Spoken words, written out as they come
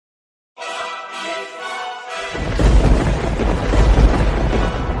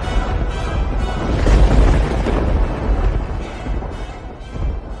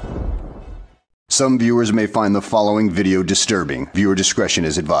Some viewers may find the following video disturbing. Viewer discretion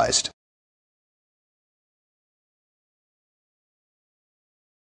is advised.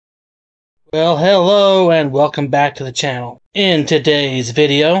 Well, hello and welcome back to the channel. In today's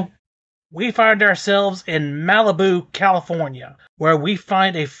video, we find ourselves in Malibu, California, where we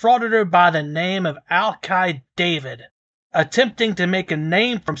find a frauditor by the name of Alki David, attempting to make a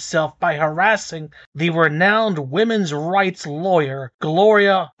name for himself by harassing the renowned women's rights lawyer,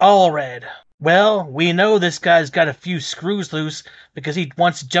 Gloria Allred. Well, we know this guy's got a few screws loose because he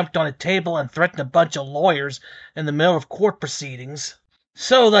once jumped on a table and threatened a bunch of lawyers in the middle of court proceedings.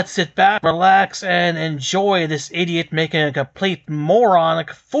 So let's sit back, relax, and enjoy this idiot making a complete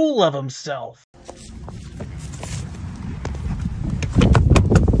moronic fool of himself.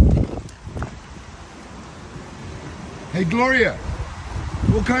 Hey Gloria,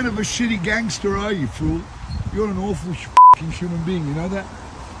 what kind of a shitty gangster are you, fool? You're an awful f***ing human being, you know that?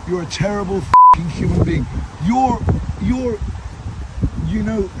 You're a terrible f***ing human being. You're a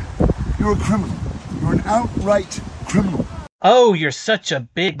criminal. You're an outright criminal. Oh, you're such a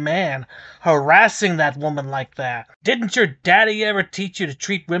big man, harassing that woman like that. Didn't your daddy ever teach you to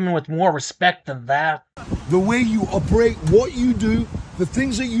treat women with more respect than that? The way you operate, what you do, the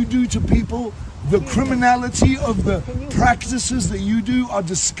things that you do to people, the criminality of the practices that you do are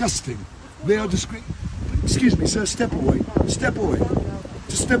disgusting. They are disgusting. Excuse me, sir, step away. Step away.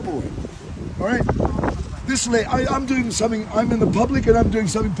 Just step away. All right? This lady, I'm doing something, I'm in the public and I'm doing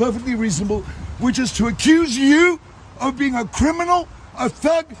something perfectly reasonable, which is to accuse you of being a criminal, a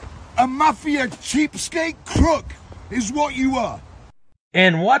thug, a mafia cheapskate crook is what you are.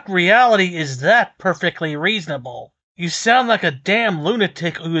 In what reality is that perfectly reasonable? You sound like a damn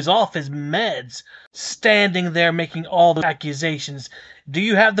lunatic who is off his meds, standing there making all the accusations. Do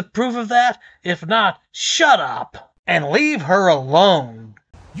you have the proof of that? If not, shut up and leave her alone.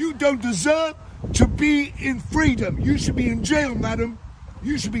 You don't deserve to be in freedom. You should be in jail, madam.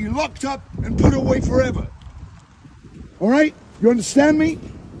 You should be locked up and put away forever. All right? You understand me?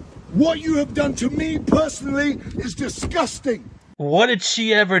 What you have done to me personally is disgusting. What did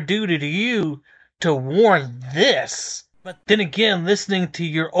she ever do to you to warrant this? But then again, listening to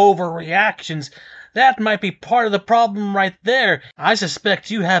your overreactions, that might be part of the problem right there. I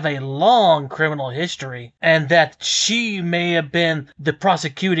suspect you have a long criminal history, and that she may have been the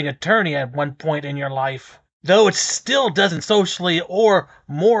prosecuting attorney at one point in your life. Though it still doesn't socially or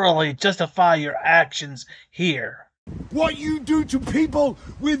morally justify your actions here. What you do to people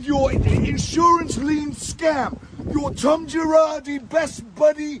with your insurance lien scam. Your Tom Girardi best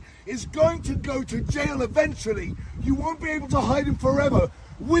buddy is going to go to jail eventually. You won't be able to hide him forever,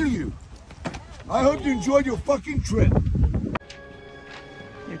 will you? I hope you enjoyed your fucking trip.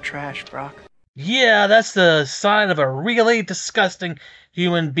 You're trash, Brock. Yeah, that's the sign of a really disgusting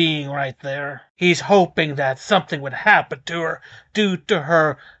human being right there. He's hoping that something would happen to her due to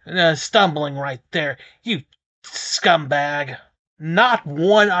her stumbling right there. You scumbag. Not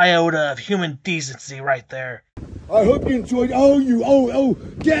one iota of human decency right there. I hope you enjoyed.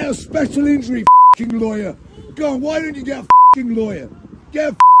 Get a special injury f***ing lawyer. Go on, why don't you get a f***ing lawyer? Get a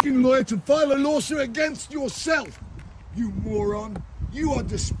f***ing lawyer to file a lawsuit against yourself. You moron. You are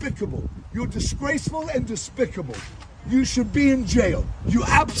despicable. You're disgraceful and despicable. You should be in jail. You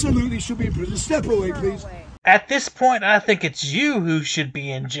absolutely should be in prison. Step away, please. At this point, I think it's you who should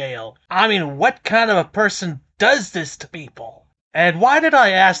be in jail. I mean, what kind of a person does this to people? And why did I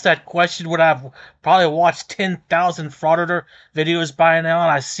ask that question when I've probably watched 10,000 Frauditor videos by now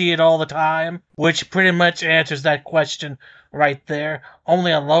and I see it all the time? Which pretty much answers that question right there.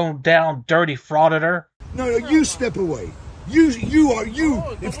 Only a low-down, dirty Frauditor. No, you step away. You.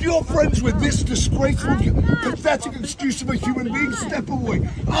 If you're friends with this disgraceful, pathetic excuse of a human being, step away.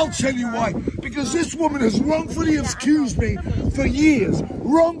 I'll tell you why. Because this woman has wrongfully accused me for years.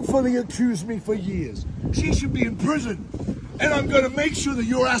 Wrongfully accused me for years. She should be in prison. And I'm going to make sure that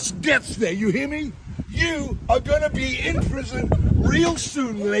your ass gets there. You hear me? You are going to be in prison real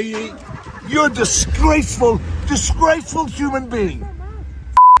soon, lady. You're a disgraceful human being.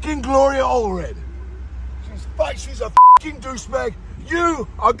 F***ing Gloria Allred. She's a f***ing douchebag. You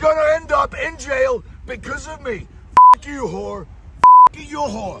are going to end up in jail because of me. F*** you, whore. F*** you,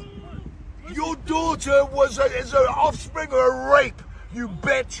 whore. Your daughter is an offspring of a rape, you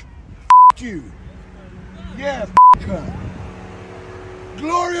bitch. F*** you. Yeah, f*** her.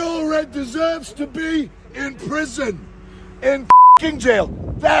 Gloria Allred deserves to be in prison. In f***ing jail.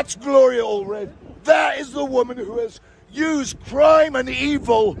 That's Gloria Allred. That is the woman who has used crime and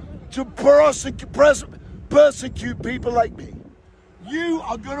evil to persecute people like me. You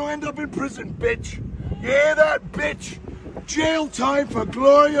are going to end up in prison, bitch. You hear that, bitch? Jail time for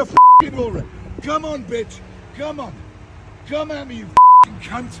Gloria f***ing Allred. Come on, bitch. Come on. Come at me, you f***ing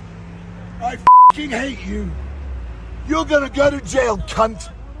cunt. I f***ing hate you. You're gonna go to jail,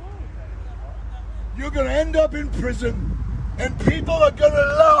 cunt. You're gonna end up in prison, and people are gonna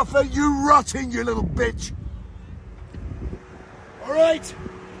laugh at you rotting, you little bitch. Alright?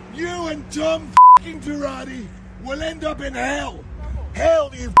 You and Tom f***ing Girardi will end up in hell.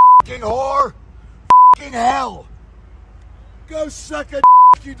 Hell, you f***ing whore. F***ing hell. Go suck a d***,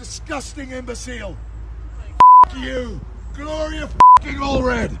 you disgusting imbecile. F*** you. Gloria f***ing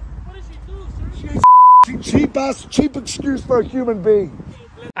Allred. What did she do, sir? She's f***ing cheap-ass, cheap excuse for a human being.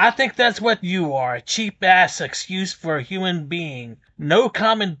 I think that's what you are, a cheap-ass excuse for a human being. No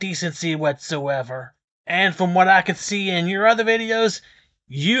common decency whatsoever. And from what I could see in your other videos,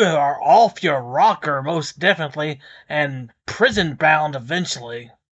 you are off your rocker most definitely, and prison-bound eventually.